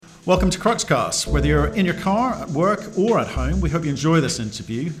Welcome to Cruxcast. Whether you're in your car, at work, or at home, we hope you enjoy this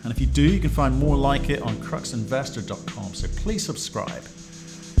interview. And if you do, you can find more like it on cruxinvestor.com. So please subscribe.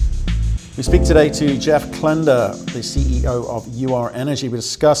 We speak today to Jeff Klender, the CEO of UR Energy. We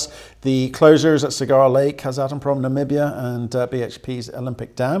discuss the closures at Cigar Lake, Kazatomprom, Namibia, and BHP's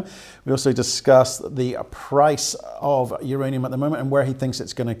Olympic Dam. We also discuss the price of uranium at the moment and where he thinks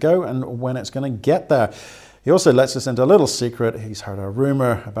it's going to go and when it's going to get there. He also lets us into a little secret. He's heard a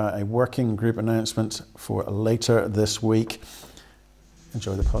rumor about a working group announcement for later this week.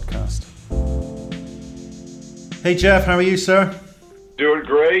 Enjoy the podcast. Hey Jeff, how are you, sir? Doing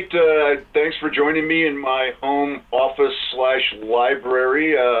great. Thanks for joining me in my home office /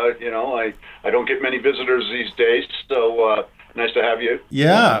 library. I don't get many visitors these days, so nice to have you.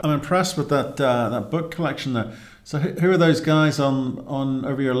 Yeah, I'm impressed with that book collection there. So who are those guys on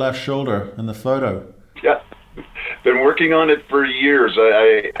over your left shoulder in the photo? Yeah, been working on it for years.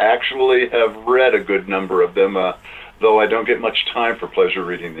 I actually have read a good number of them, though I don't get much time for pleasure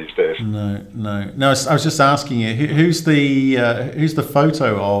reading these days. No. I was just asking you, who's the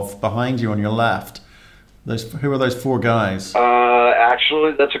photo of behind you on your left? Who are those four guys?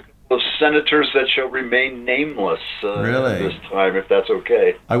 Actually, that's a couple of senators that shall remain nameless. Really? This time, if that's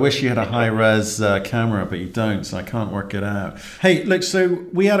okay. I wish you had a high-res camera, but you don't, so I can't work it out. Hey, look, so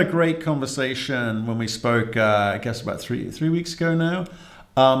we had a great conversation when we spoke, I guess about three weeks ago now,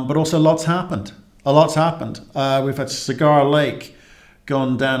 but also a lot's happened. We've had Cigar Lake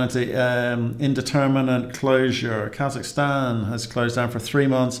gone down into indeterminate closure. Kazakhstan has closed down for 3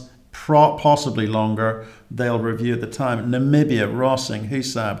 months, possibly longer. They'll review at the time. Namibia, Rossing,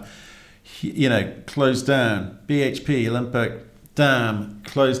 Husab, closed down. BHP, Olympic Dam,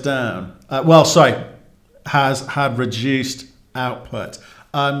 closed down. Has had reduced output.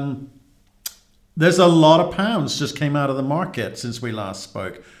 There's a lot of pounds just came out of the market since we last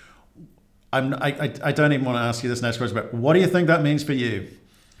spoke. I don't even want to ask you this next question, but what do you think that means for you?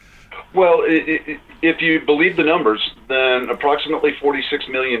 Well, if you believe the numbers, then approximately 46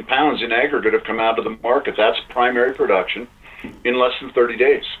 million pounds in aggregate have come out of the market. That's primary production in less than 30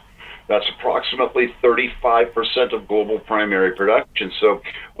 days. That's approximately 35% of global primary production. So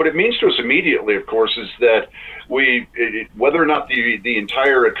what it means to us immediately, of course, is that whether or not the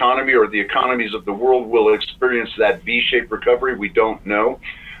entire economy or the economies of the world will experience that V-shaped recovery, we don't know.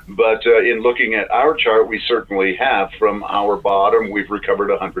 But in looking at our chart, we certainly have. From our bottom, we've recovered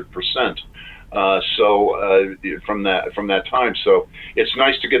 100%. From that time, so it's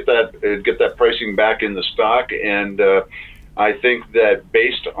nice to get that pricing back in the stock. And I think that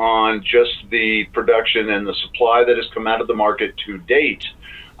based on just the production and the supply that has come out of the market to date,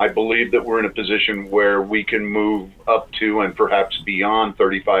 I believe that we're in a position where we can move up to and perhaps beyond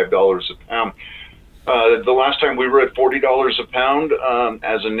 $35 a pound. The last time we were at $40 a pound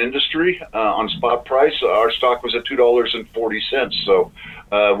as an industry on spot price, our stock was at $2.40. So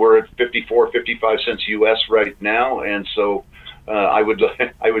we're at 55 cents US right now, and so I would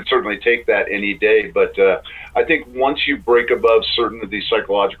certainly take that any day. But I think once you break above certain of these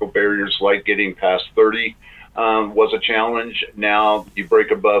psychological barriers, like getting past 30 was a challenge. Now you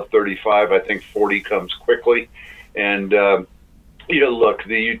break above 35, I think 40 comes quickly, and look,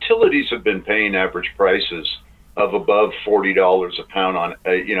 the utilities have been paying average prices of above $40 a pound on,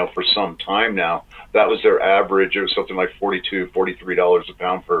 for some time now. That was their average. It was something like $42, $43 a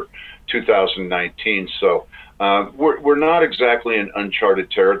pound for 2019. So we're not exactly in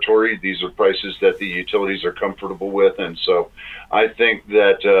uncharted territory. These are prices that the utilities are comfortable with. And so I think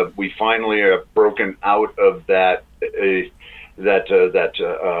that we finally have broken out of that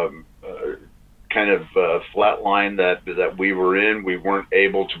kind of flat line that we were in. We weren't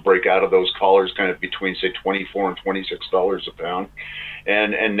able to break out of those collars kind of between, say, $24 and $26 a pound.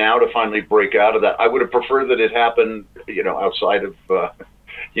 And now to finally break out of that, I would have preferred that it happened, outside of,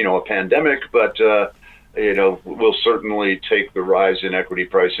 a pandemic, but, we'll certainly take the rise in equity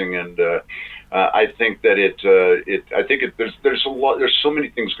pricing. And I think that there's so many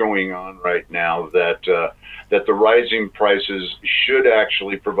things going on right now that the rising prices should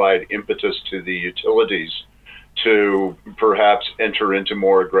actually provide impetus to the utilities to perhaps enter into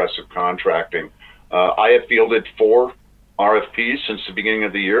more aggressive contracting. I have fielded 4 RFPs since the beginning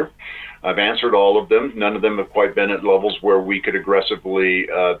of the year. I've answered all of them. None of them have quite been at levels where we could aggressively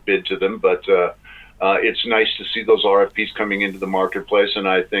bid to them, but it's nice to see those RFPs coming into the marketplace, and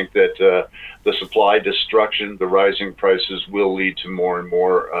I think that the supply destruction, the rising prices will lead to more and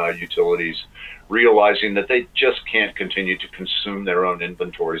more utilities realizing that they just can't continue to consume their own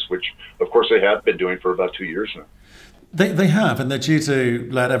inventories, which of course they have been doing for about 2 years now. They have, and they're due to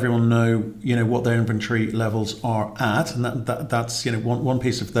let everyone know, what their inventory levels are at, and that's one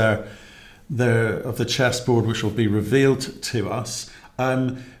piece of of the chessboard which will be revealed to us.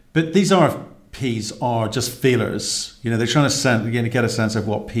 But these RFPs are just feelers. They're trying to get a sense of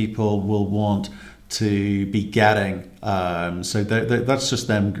what people will want to be getting. So that's just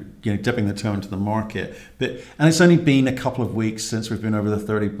them, dipping their toe into the market. And it's only been a couple of weeks since we've been over the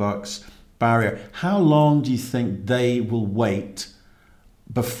 $30 barrier. How long do you think they will wait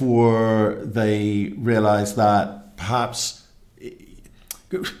before they realize that perhaps?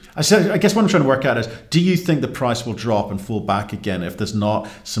 I guess what I'm trying to work out is, do you think the price will drop and fall back again if there's not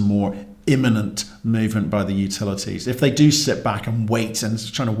some more imminent movement by the utilities? If they do sit back and wait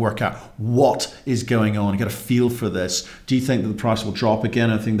and trying to work out what is going on, get a feel for this, do you think that the price will drop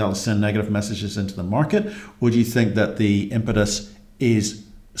again? I think that'll send negative messages into the market, or do you think that the impetus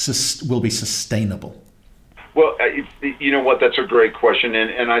will be sustainable? Well, you know what? That's a great question,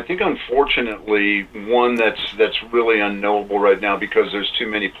 and I think unfortunately one that's really unknowable right now, because there's too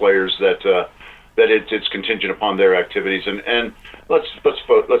many players that it's contingent upon their activities, and let's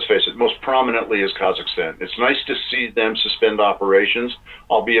face it, most prominently is Kazakhstan. It's nice to see them suspend operations,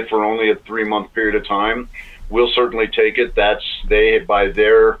 albeit for only a 3-month period of time. We'll certainly take it. By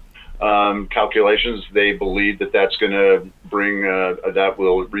their calculations, they believe that's going to bring that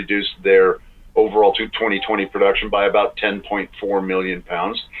will reduce their overall 2020 production by about 10.4 million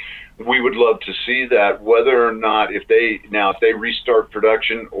pounds. We would love to see that. Whether or not, if they restart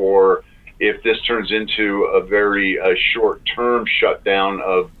production, or if this turns into a very short-term shutdown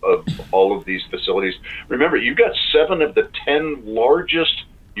of all of these facilities. Remember, you've got 7 of the 10 largest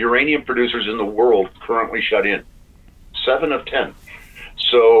uranium producers in the world currently shut in. 7 of 10.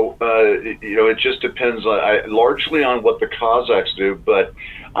 So, it just depends largely on what the Kazakhs do, but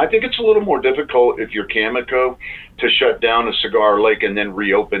I think it's a little more difficult if you're Cameco to shut down a Cigar Lake and then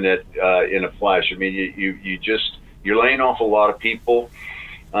reopen it in a flash. I mean, you're laying off a lot of people.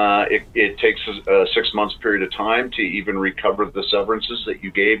 It takes a 6 months period of time to even recover the severances that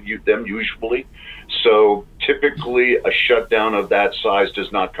you gave them usually. So typically a shutdown of that size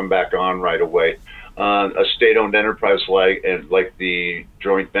does not come back on right away. A state-owned enterprise like the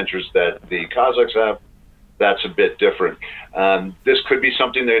joint ventures that the Kazakhs have, that's a bit different. This could be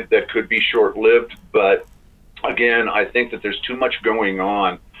something that could be short-lived, but again, I think that there's too much going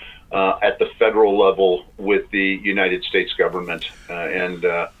on at the federal level with the United States government,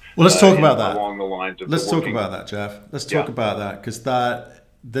 well, let's talk about that. Along the lines of let's talk about that, Jeff. Let's talk about that, because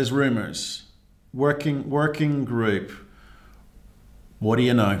there's rumors. Working group. What do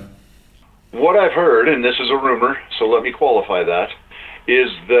you know? What I've heard, and this is a rumor, so let me qualify that, is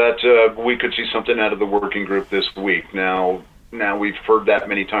that we could see something out of the working group this week. Now we've heard that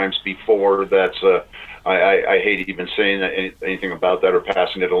many times before. That's I hate even saying anything about that or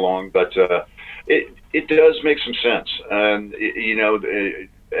passing it along, but it does make some sense. And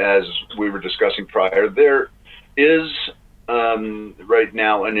as we were discussing prior, there is right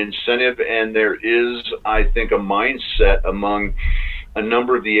now an incentive, and there is, I think, a mindset among a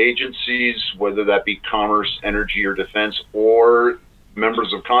number of the agencies, whether that be commerce, energy, or defense, or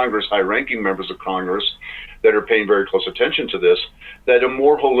members of Congress, high-ranking members of Congress, that are paying very close attention to this, that a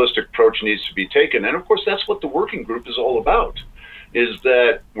more holistic approach needs to be taken. And of course, that's what the working group is all about, is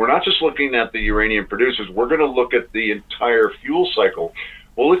that we're not just looking at the uranium producers, we're going to look at the entire fuel cycle.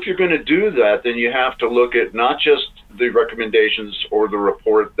 Well, if you're going to do that, then you have to look at not just the recommendations or the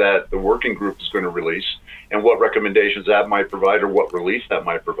report that the working group is going to release and what recommendations that might provide or what relief that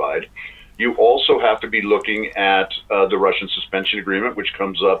might provide. You also have to be looking at the Russian suspension agreement, which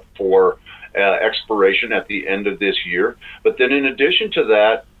comes up for expiration at the end of this year. But then in addition to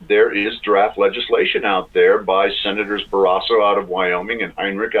that, there is draft legislation out there by Senators Barrasso out of Wyoming and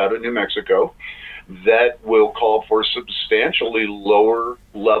Heinrich out of New Mexico that will call for substantially lower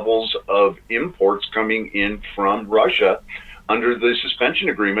levels of imports coming in from Russia under the suspension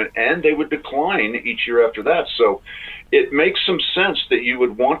agreement, and they would decline each year after that. So it makes some sense that you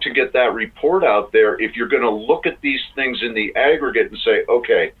would want to get that report out there if you're going to look at these things in the aggregate and say,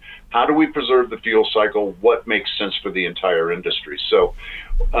 okay, how do we preserve the fuel cycle? What makes sense for the entire industry? So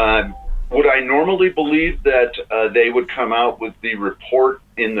would I normally believe that they would come out with the report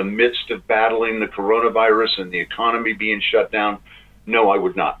in the midst of battling the coronavirus and the economy being shut down? No, I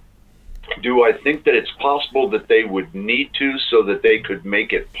would not. Do I think that it's possible that they would need to, so that they could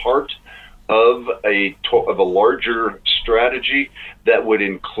make it part of a larger strategy that would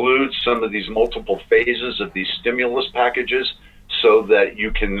include some of these multiple phases of these stimulus packages, so that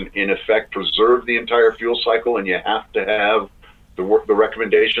you can, in effect, preserve the entire fuel cycle, and you have to have the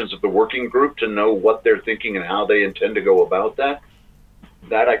recommendations of the working group to know what they're thinking and how they intend to go about that.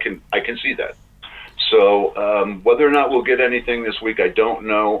 That I can see that. So whether or not we'll get anything this week, I don't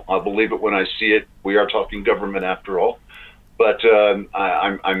know. I'll believe it when I see it. We are talking government after all. But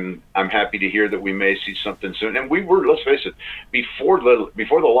I'm happy to hear that we may see something soon. And we were, let's face it, before the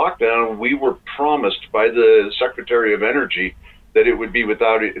lockdown, we were promised by the Secretary of Energy that it would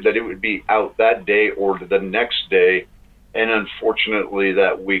be out that day or the next day. And unfortunately,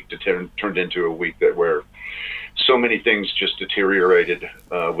 that week turned into a week where so many things just deteriorated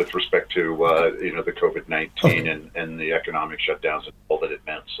with respect to the COVID-19 and the economic shutdowns and all that it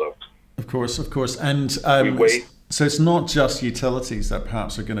meant. So, of course, and we wait. So it's not just utilities that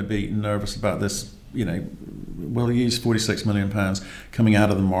perhaps are going to be nervous about this. We'll use £46 million coming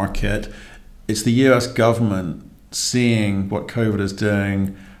out of the market. It's the US government seeing what COVID is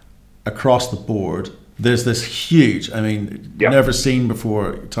doing across the board. There's this huge, never seen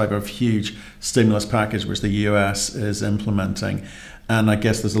before type of huge stimulus package which the US is implementing. And I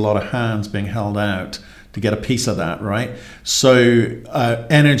guess there's a lot of hands being held out to get a piece of that, right? So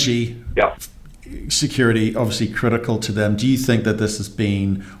energy. Yeah. Security obviously critical to them. Do you think that this has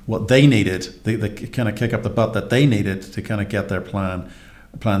been what they needed, the kind of kick up the butt that they needed to kind of get their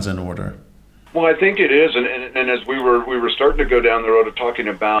plans in order? Well, I think it is, and as we were starting to go down the road of talking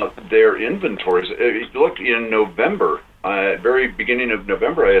about their inventories. Look, in November, very beginning of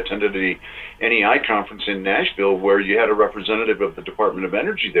November, I attended the NEI conference in Nashville, where you had a representative of the Department of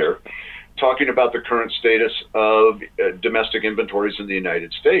Energy there talking about the current status of domestic inventories in the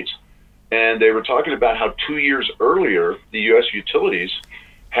United States. And they were talking about how 2 years earlier, the U.S. utilities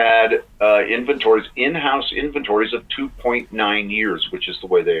had in-house inventories of 2.9 years, which is the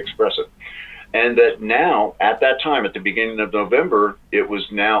way they express it. And that now, at that time, at the beginning of November, it was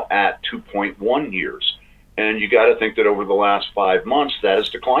now at 2.1 years. And you got to think that over the last 5 months, that has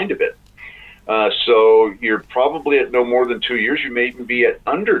declined a bit. So you're probably at no more than 2 years. You may even be at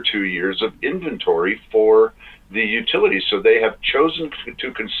under 2 years of inventory for the utilities. So they have chosen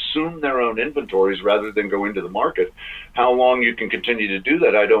to consume their own inventories rather than go into the market. How long you can continue to do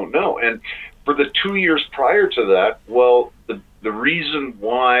that, I don't know. And for the 2 years prior to that, well, the reason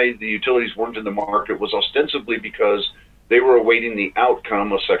why the utilities weren't in the market was ostensibly because they were awaiting the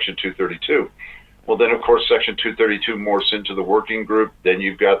outcome of Section 232. Well, then, of course, Section 232 morphs into the working group. Then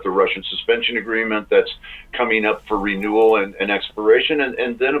you've got the Russian suspension agreement that's coming up for renewal and expiration.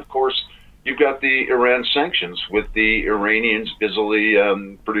 And then, of course, you've got the Iran sanctions with the Iranians busily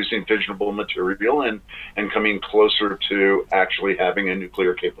producing fissionable material and coming closer to actually having a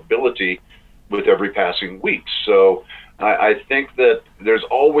nuclear capability with every passing week. So I think that there's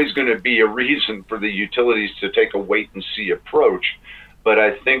always going to be a reason for the utilities to take a wait-and-see approach. But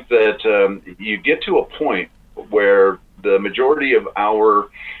I think that you get to a point where the majority of our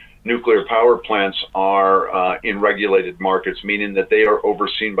nuclear power plants are in regulated markets, meaning that they are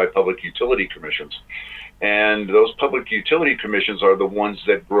overseen by public utility commissions. And those public utility commissions are the ones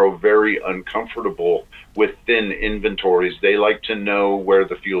that grow very uncomfortable with thin inventories. They like to know where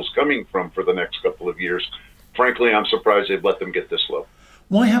the fuel's coming from for the next couple of years. Frankly, I'm surprised they've let them get this low.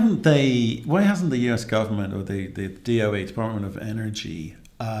 Why hasn't the US government or the DOE, Department of Energy,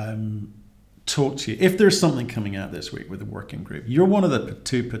 talk to you if there's something coming out this week with the working group? You're one of the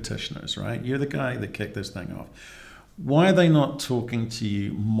two petitioners, right? You're the guy that kicked this thing off. Why are they not talking to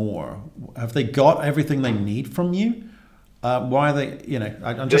you more? Have they got everything they need from you? Why are they,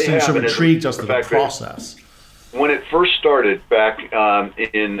 I'm just sort of intrigued just of the process. When it first started back at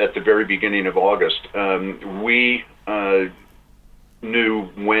the very beginning of August, we knew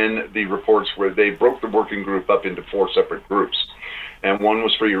when the reports were, they broke the working group up into 4 separate groups. And one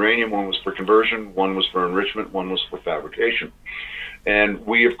was for uranium, one was for conversion, one was for enrichment, one was for fabrication. And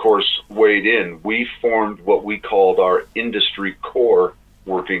we, of course, weighed in. We formed what we called our industry core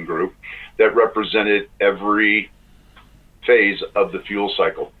working group that represented every phase of the fuel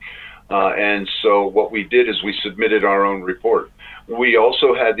cycle. And so what we did is we submitted our own report. We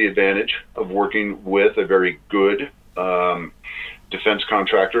also had the advantage of working with a very good defense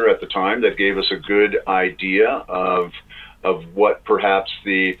contractor at the time that gave us a good idea of what perhaps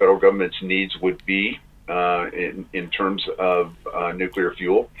the federal government's needs would be in terms of nuclear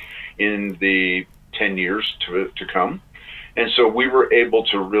fuel in the 10 years to come. And so we were able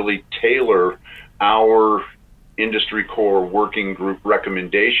to really tailor our industry core working group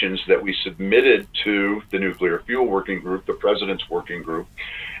recommendations that we submitted to the nuclear fuel working group, the president's working group.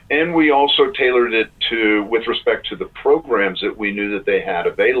 And we also tailored it with respect to the programs that we knew that they had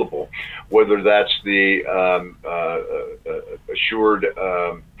available, whether that's the assured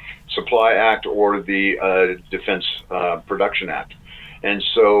Supply Act or the Defense Production Act. And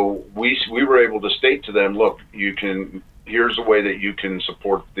so we were able to state to them, look, here's a way that you can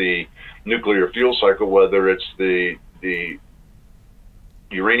support the nuclear fuel cycle, whether it's the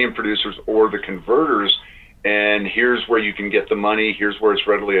uranium producers or the converters, and here's where you can get the money, here's where it's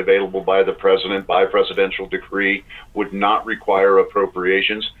readily available by the president, by presidential decree, would not require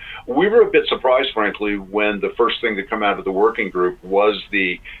appropriations. We were a bit surprised, frankly, when the first thing to come out of the working group was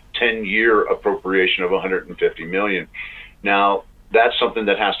the 10-year appropriation of $150 million. Now, that's something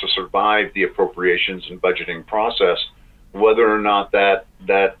that has to survive the appropriations and budgeting process. Whether or not that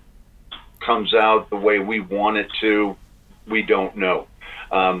comes out the way we want it to, we don't know.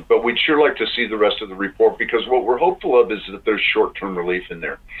 But we'd sure like to see the rest of the report, because what we're hopeful of is that there's short-term relief in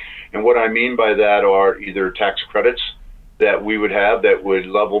there. And what I mean by that are either tax credits that we would have that would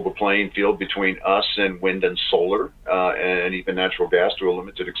level the playing field between us and wind and solar, and even natural gas to a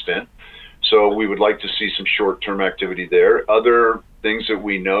limited extent. So we would like to see some short-term activity there. Other things that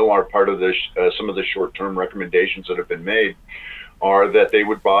we know are part of the some of the short-term recommendations that have been made are that they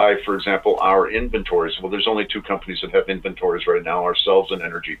would buy, for example, our inventories. Well, there's only two companies that have inventories right now, ourselves and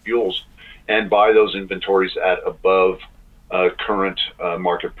Energy Fuels, and buy those inventories at above current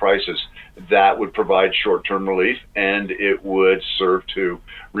market prices. That would provide short-term relief, and it would serve to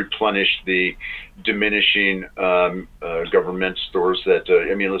replenish the diminishing government stores that,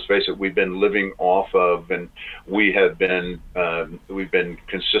 I mean, let's face it, we've been living off of, and we've been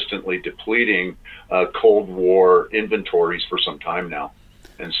consistently depleting Cold War inventories for some time now.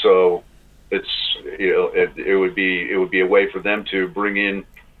 And so it's, it would be a way for them to bring in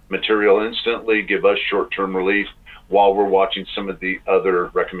material instantly, give us short-term relief, while we're watching some of the other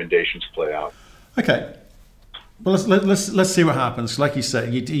recommendations play out. Okay. Well, let's see what happens. Like you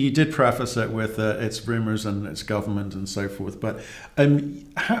said, you did preface it with it's rumors and it's government and so forth. But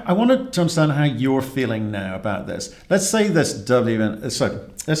I wanted to understand how you're feeling now about this. Let's say this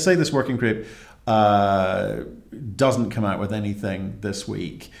let's say this working group doesn't come out with anything this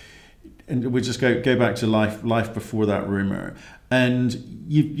week, and we just go back to life before that rumor. And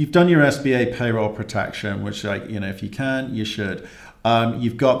you've done your SBA payroll protection, which, if you can, you should.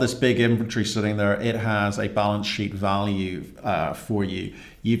 You've got this big inventory sitting there. It has a balance sheet value for you.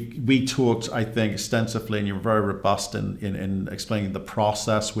 We talked, I think, extensively, and you were very robust in explaining the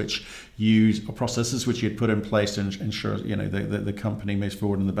processes which you'd put in place to ensure the company moves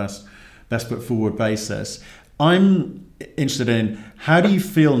forward in the best foot forward basis. I'm interested in, how do you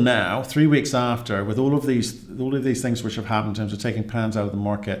feel now, 3 weeks after, with all of these things which have happened in terms of taking pounds out of the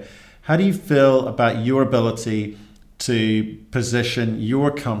market? How do you feel about your ability to position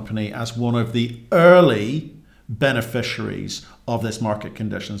your company as one of the early beneficiaries of this market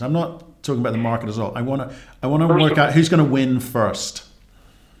conditions? I'm not talking about the market as well. I want to work out who's going to win first.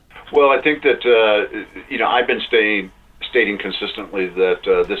 Well, I think that I've been stating consistently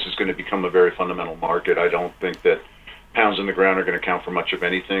that this is going to become a very fundamental market. I don't think that pounds in the ground are going to count for much of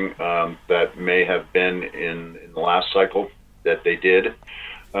anything. That may have been in the last cycle that they did.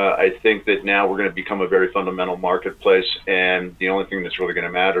 I think that now we're going to become a very fundamental marketplace, and the only thing that's really going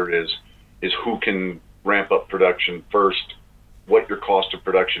to matter is who can ramp up production first, what your cost of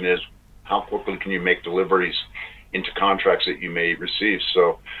production is, how quickly can you make deliveries into contracts that you may receive.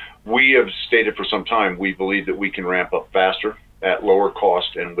 So we have stated for some time, we believe that we can ramp up faster at lower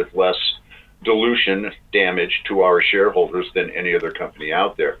cost and with less dilution damage to our shareholders than any other company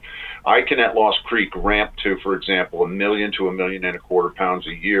out there. I can at Lost Creek ramp to, for example, 1 million to 1.25 million pounds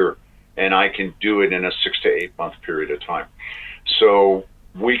a year, and I can do it in a 6 to 8 month period of time. So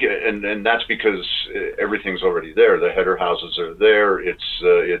and that's because everything's already there. The header houses are there. It's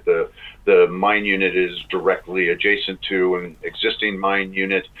the mine unit is directly adjacent to an existing mine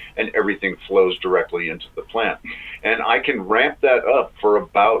unit, and everything flows directly into the plant. And I can ramp that up for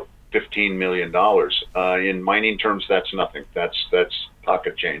about $15 million. In mining terms, that's nothing. That's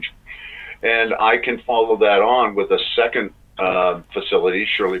pocket change. And I can follow that on with a second facility,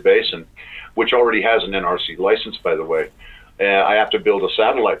 Shirley Basin, which already has an NRC license, by the way. I have to build a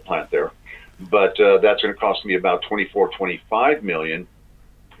satellite plant there, but that's going to cost me about $25 million,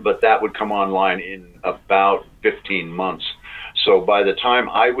 but that would come online in about 15 months. So by the time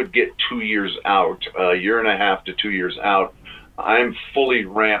I would get 2 years out, a year and a half to 2 years out, I'm fully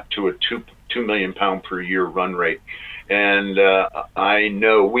ramped to a 2 million pound per year run rate. And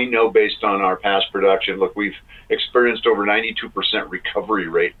we know based on our past production, look, we've experienced over 92% recovery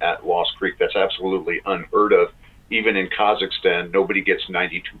rate at Lost Creek. That's absolutely unheard of. Even in Kazakhstan, nobody gets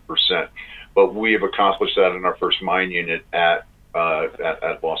 92%. But we have accomplished that in our first mine unit at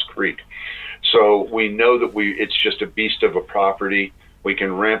Lost Creek. So we know that it's just a beast of a property. We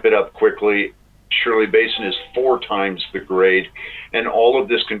can ramp it up quickly. Shirley Basin is 4 times the grade, and all of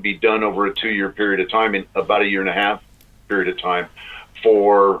this can be done over a 2-year period of time, in about a 1.5 year period of time,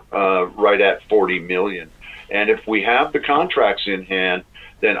 for right at 40 million. And if we have the contracts in hand,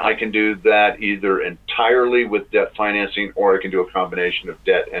 then I can do that either entirely with debt financing, or I can do a combination of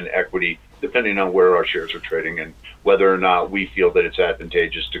debt and equity, depending on where our shares are trading and whether or not we feel that it's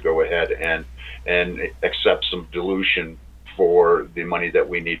advantageous to go ahead and accept some dilution for the money that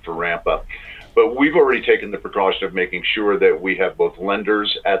we need for ramp up. But we've already taken the precaution of making sure that we have both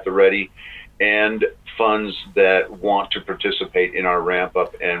lenders at the ready and funds that want to participate in our ramp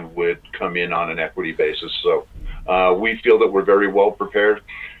up and would come in on an equity basis. So we feel that we're very well prepared.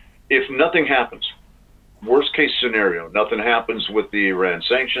 If nothing happens, worst case scenario, nothing happens with the Iran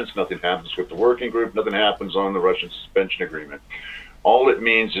sanctions, nothing happens with the working group, nothing happens on the Russian suspension agreement. All it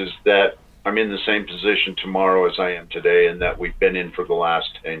means is that I'm in the same position tomorrow as I am today, and that we've been in for the last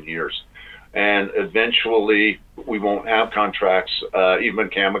 10 years. And eventually we won't have contracts. Even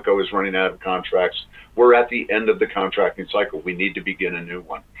Cameco is running out of contracts. We're at the end of the contracting cycle. We need to begin a new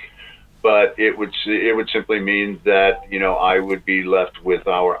one. But it would simply mean that, you know, I would be left with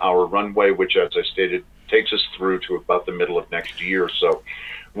our runway, which, as I stated, takes us through to about the middle of next year. So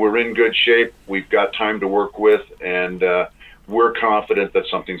we're in good shape. We've got time to work with, and we're confident that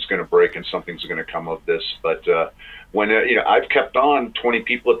something's going to break and something's going to come of this. But when you know, I've kept on 20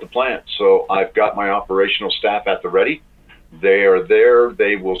 people at the plant, so I've got my operational staff at the ready. They are there.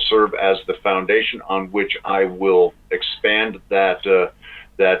 They will serve as the foundation on which I will expand that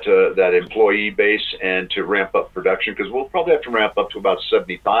employee base and to ramp up production, because we'll probably have to ramp up to about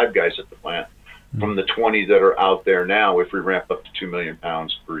 75 guys at the plant from the 20 that are out there now if we ramp up to 2 million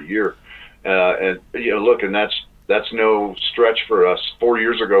pounds per year. And you know, look, and that's no stretch for us. 4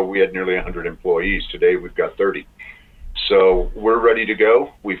 years ago, we had nearly 100 employees. Today, we've got 30. So we're ready to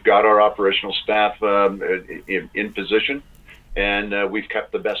go. We've got our operational staff in position, and we've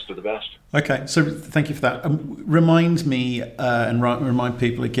kept the best of the best. Okay, so thank you for that. Remind me and remind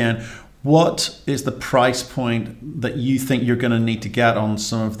people again, what is the price point that you think you're going to need to get on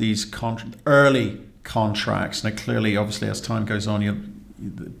some of these early contracts? Now, clearly, obviously, as time goes on,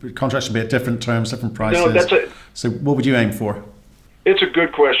 the contracts will be at different terms, different prices. No, that's it. So what would you aim for? It's a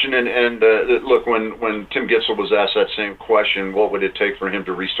good question, and look, when Tim Gitzel was asked that same question, what would it take for him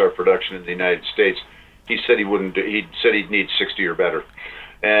to restart production in the United States? He said he wouldn't. He said he'd need 60 or better,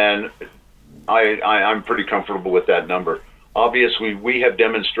 and I'm pretty comfortable with that number. Obviously, we have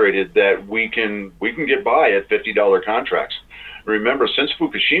demonstrated that we can get by at $50 contracts. Remember, since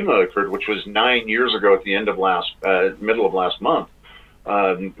Fukushima occurred, which was 9 years ago at the end of middle of last month,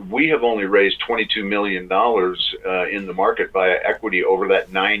 we have only raised $22 million in the market via equity over that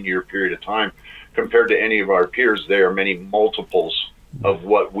 9-year period of time. Compared to any of our peers, they are many multiples of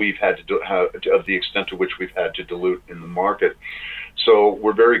what we've had to do, of the extent to which we've had to dilute in the market. So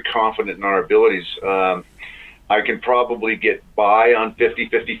we're very confident in our abilities. I can probably get by on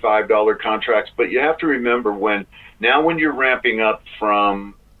 $50, $55 contracts, but you have to remember when you're ramping up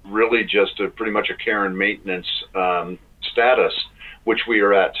from really just pretty much a care and maintenance status, which we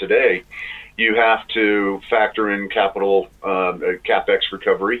are at today, you have to factor in capital, CapEx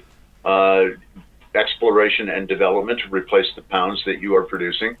recovery, exploration and development to replace the pounds that you are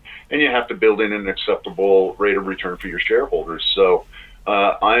producing, and you have to build in an acceptable rate of return for your shareholders. So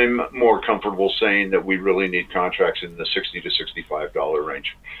I'm more comfortable saying that we really need contracts in the $60 to $65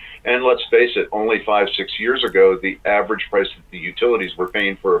 range. And let's face it, only 5-6 years ago, the average price that the utilities were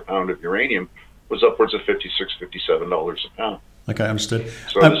paying for a pound of uranium was upwards of $56, $57 a pound. Okay, understood.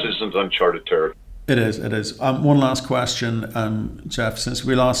 So this isn't uncharted territory. It is. One last question, Jeff. Since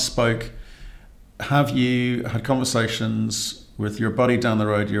we last spoke, have you had conversations with your buddy down the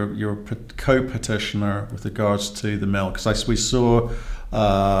road, your co-petitioner, with regards to the mill? Because we saw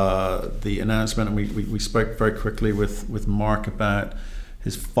the announcement, and we spoke very quickly with Mark about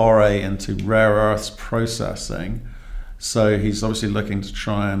his foray into rare earths processing. So he's obviously looking to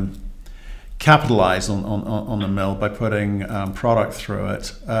try and capitalize on the mill by putting product through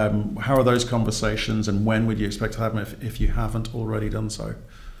it. How are those conversations, and when would you expect to have them if you haven't already done so?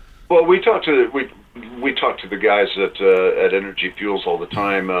 Well, we talk to the guys at Energy Fuels all the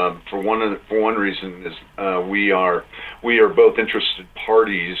time. For one reason is we are both interested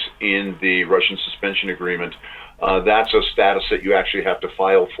parties in the Russian suspension agreement. That's a status that you actually have to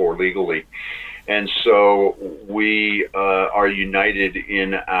file for legally. And so we are united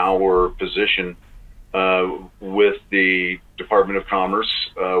in our position with the Department of Commerce,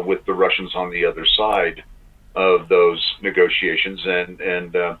 with the Russians on the other side of those negotiations.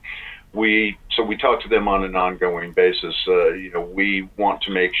 And we talk to them on an ongoing basis. We want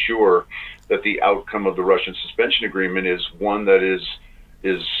to make sure that the outcome of the Russian suspension agreement is one that is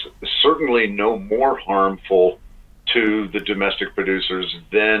certainly no more harmful to the domestic producers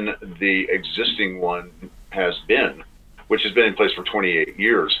than the existing one has been, which has been in place for 28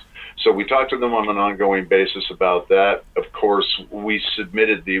 years. So we talked to them on an ongoing basis about that. Of course, we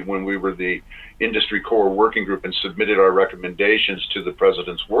submitted when we were the industry core working group and submitted our recommendations to the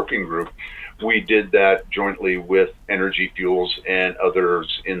president's working group. We did that jointly with Energy Fuels and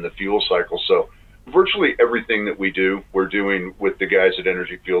others in the fuel cycle. So virtually everything that we do, we're doing with the guys at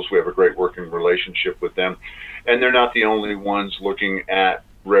Energy Fuels. We have a great working relationship with them. And they're not the only ones looking at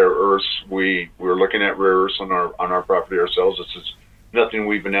rare earths. We're looking at rare earths on our property ourselves. It's nothing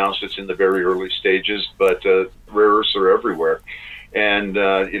we've announced. It's in the very early stages, but rare earths are everywhere. And,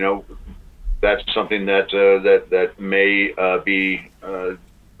 that's something that may be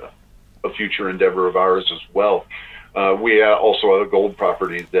a future endeavor of ours as well. We also have a gold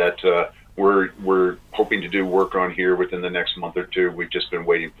property that we're hoping to do work on here within the next month or two. We've just been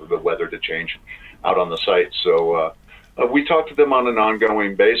waiting for the weather to change out on the site. So we talk to them on an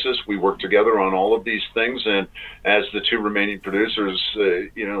ongoing basis. We work together on all of these things, and as the two remaining producers,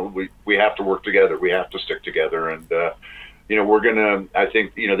 we have to work together. We have to stick together, and we're gonna. I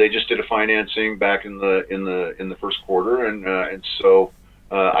think they just did a financing back in the first quarter, and so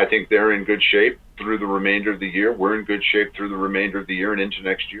I think they're in good shape through the remainder of the year. We're in good shape through the remainder of the year and into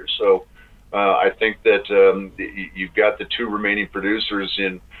next year. So I think that you've got the two remaining producers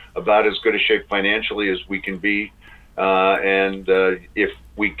in about as good a shape financially as we can be. And if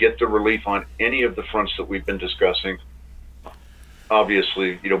we get the relief on any of the fronts that we've been discussing,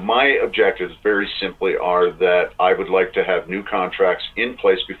 obviously, my objectives very simply are that I would like to have new contracts in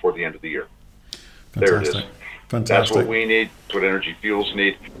place before the end of the year. Fantastic. There it is. Fantastic. That's what we need. That's what Energy Fuels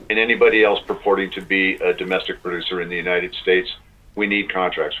need, and anybody else purporting to be a domestic producer in the United States. We need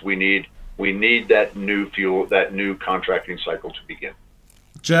contracts. We need that new fuel, that new contracting cycle to begin.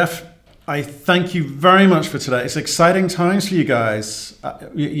 Jeff, I thank you very much for today. It's exciting times for you guys.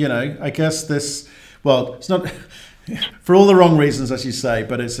 I guess it's not for all the wrong reasons, as you say,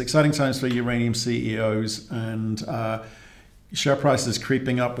 but it's exciting times for uranium CEOs, and share price is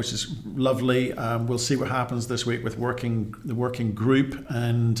creeping up, which is lovely. We'll see what happens this week with the working group,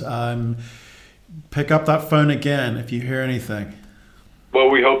 and pick up that phone again if you hear anything. Well,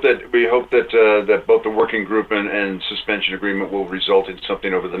 we hope that both the working group and suspension agreement will result in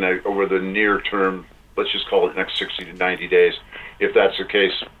something over the near term. Let's just call it next 60 to 90 days. If that's the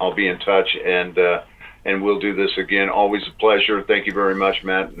case, I'll be in touch, and we'll do this again. Always a pleasure. Thank you very much,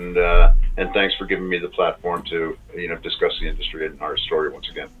 Matt, and thanks for giving me the platform to discuss the industry and our story once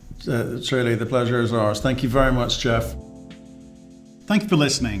again. Truly, the pleasure is ours. Thank you very much, Jeff. Thank you for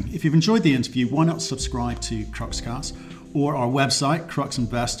listening. If you've enjoyed the interview, why not subscribe to Cruxcast or our website,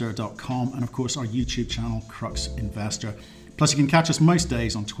 cruxinvestor.com, and of course our YouTube channel, Crux Investor. Plus, you can catch us most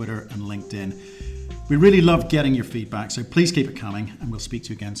days on Twitter and LinkedIn. We really love getting your feedback, so please keep it coming, and we'll speak to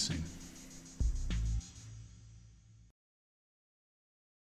you again soon.